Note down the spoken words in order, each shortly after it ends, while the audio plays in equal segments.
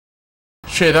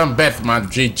Shit, I'm back to my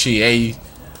GTA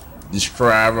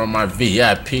subscriber, my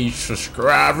VIP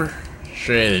subscriber.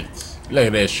 Shit, look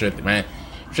at that shit, man.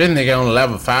 Shit, nigga on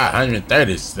level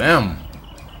 537.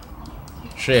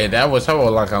 Shit, that was so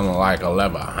like on like a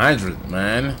level 100,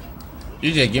 man.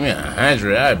 You just give me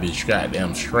 100, I'd be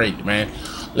goddamn straight, man.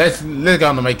 Let's go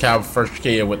to make our first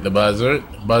kill with the buzzard.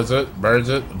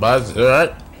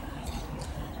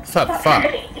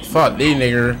 Fuck these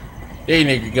niggas. These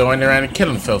niggas go in there and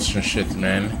killing folks and shit,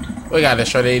 man. We gotta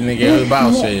show these niggas who the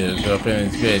boss is up in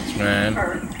this bitch, man.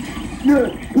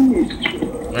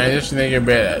 Man, this nigga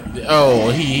better.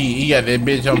 Oh, he got that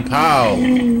bitch on power.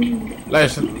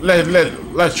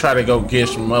 Let's try to go get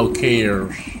some more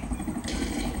kills.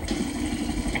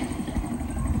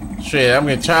 Shit, I'm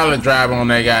gonna try to drive on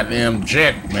that goddamn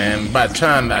jet, man. By the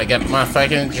time I got my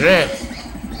fucking jet.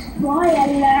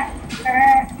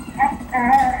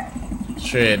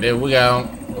 Shit, there we go.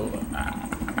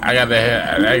 I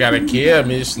gotta kill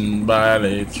me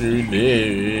somebody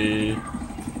today.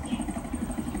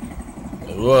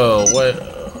 Whoa, what?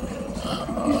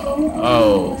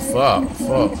 Oh, fuck.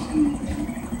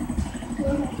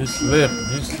 He slipped.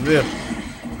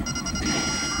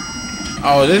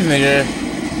 Oh, this nigga,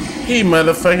 he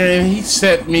motherfucking, he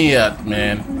set me up,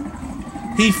 man.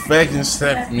 He fucking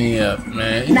set me up,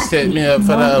 man. He set me up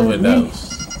for the overdose.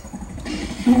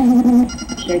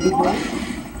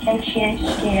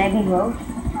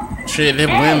 Shit, that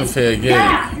women feel good.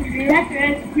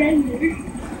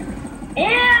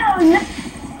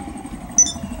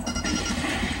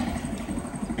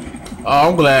 Oh,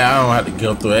 I'm glad I don't have to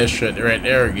go through that shit right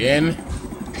there again.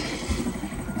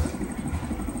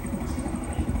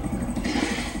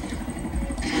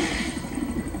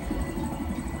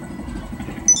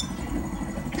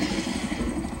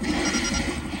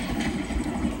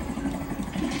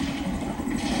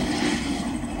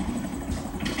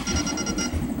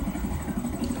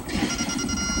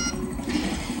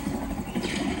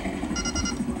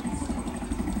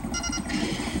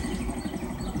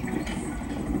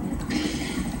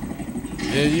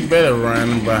 Yeah, you better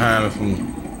run behind them.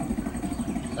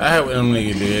 I hate when them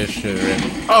niggas do that shit already.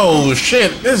 Oh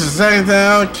shit, this is the same thing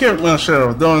I killed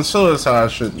myself doing suicide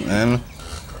shit, man.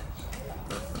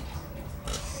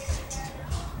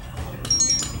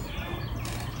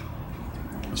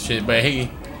 Shit, but he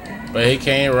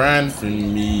can't run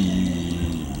from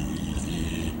me.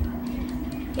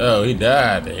 Oh, he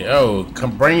died. Oh,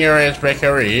 come bring your ass back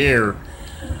over here.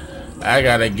 I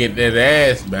gotta get that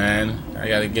ass, man. I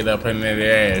gotta get up in that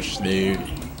ass, dude.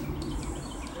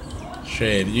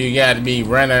 Shit, you gotta be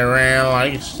running around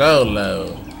like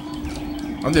solo.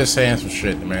 I'm just saying some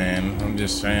shit, man. I'm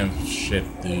just saying some shit,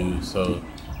 dude. So,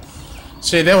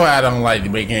 shit, that's why I don't like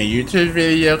making a YouTube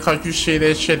video, cause you see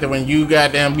that shit that when you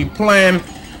goddamn be playing,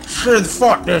 shit,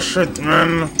 fuck that shit,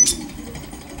 man.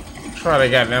 Try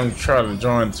to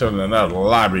join to another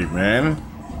lobby, man.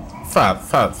 Fuck.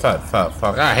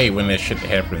 I hate when that shit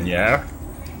happens, yeah.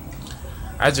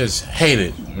 I just hate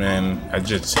it, man. I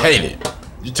just hate it.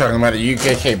 You talking about the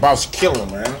UKK boss killer,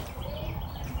 man.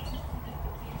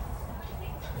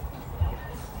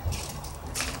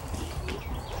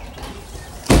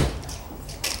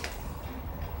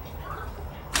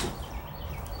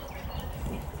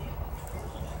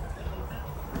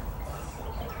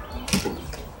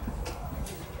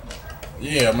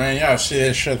 Yeah, man, y'all see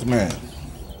that shit, man.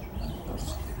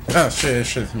 Y'all see that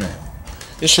shit, man.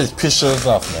 This shit pisses us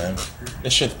off, man.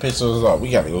 This shit pisses us off. We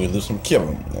gotta go do some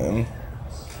killing, man.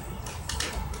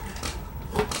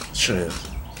 Shit.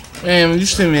 Man, you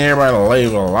sitting there everybody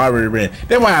label a library, man.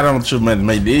 That's why I don't too much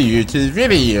make these YouTube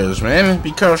videos, man.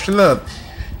 Because look,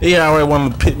 they always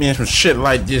want to put me in some shit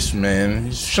like this,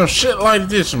 man. Some shit like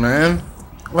this, man.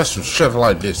 What's some shit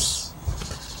like this?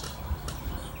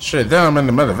 Shit, down in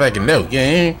the motherfucking no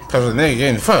game. Cause the nigga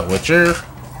getting fucked with you.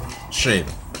 Shit.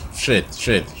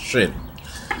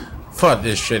 Fuck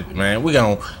this shit, man. We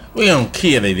gon'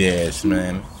 kill their ass,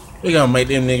 man. We gonna make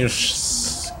them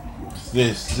niggas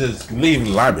just leave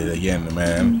the library again,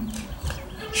 man.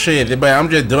 Shit, but I'm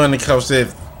just doing it cause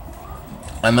that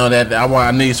I know that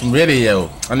I need some video.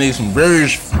 I need some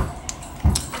views.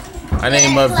 I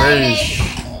need my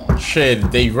views.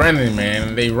 Shit, they running,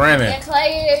 man. They running.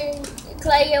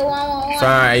 Clay, you want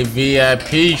find a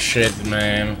VIP shit,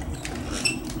 man.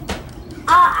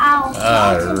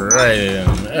 Alright.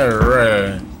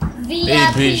 These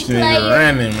bitch niggas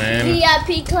running, man.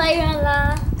 VIP player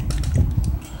line.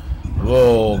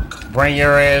 Whoa, bring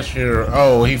your ass here.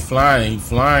 Oh, he flying.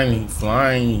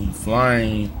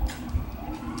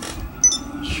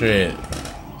 Shit.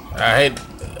 I hate.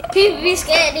 People be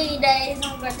scared these days.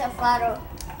 I'm going to follow.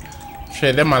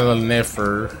 Shit, that my little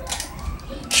nephew.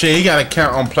 Shit, he got an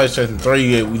account on PlayStation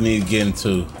 3 that we need to get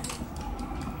into.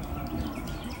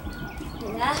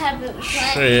 I haven't played.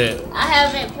 Shit. I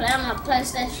haven't played on my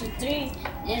PlayStation 3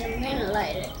 in a minute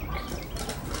like that.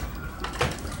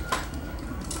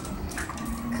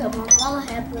 Cause my mama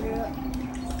had put it up.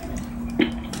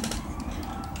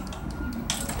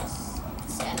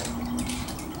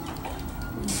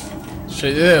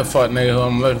 Shit, yeah, fuck nigga who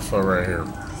I'm looking for right here.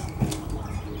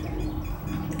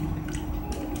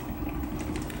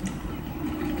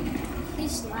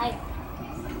 He's like.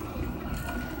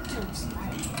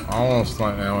 I don't want to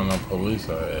snipe that with no police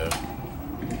out here.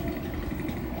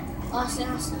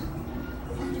 Awesome.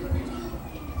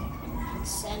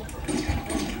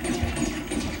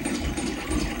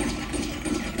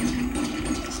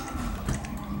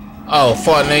 Oh,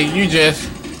 fuck nigga, you just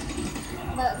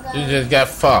got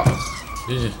fucked.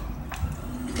 You just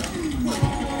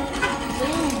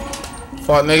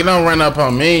fuck nigga, don't run up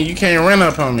on me. You can't run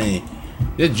up on me.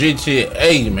 This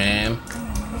GTA, man.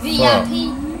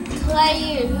 VIP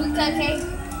player, Luca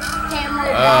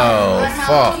camera. Oh,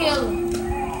 fuck.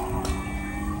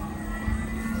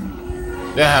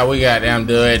 That's how we got down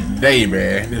to it today,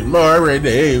 man. It's Murray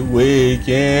Day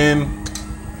weekend.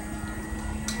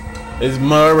 It's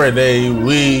Murray Day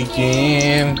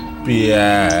weekend.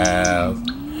 Yeah.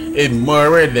 It's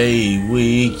Murray Day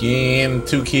weekend.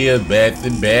 2 kills back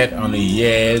to back on the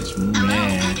edge,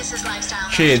 man.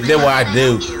 Shit, that's what I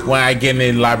do when I get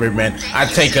in the library, man. I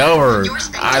take over.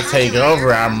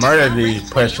 I murder these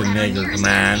pussy niggas,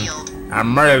 man. I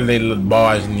murder these little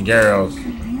boys and girls.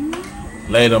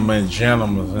 Ladies and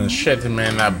gentlemen and shit,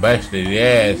 man. I busted the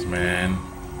ass, man.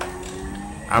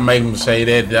 I make them say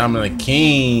that I'm the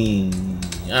king.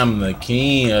 I'm the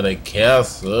king of the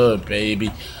castle,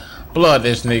 baby. Blow out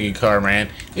this nigga car, man.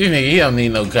 This nigga, he don't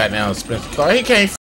need no goddamn expensive car. He can't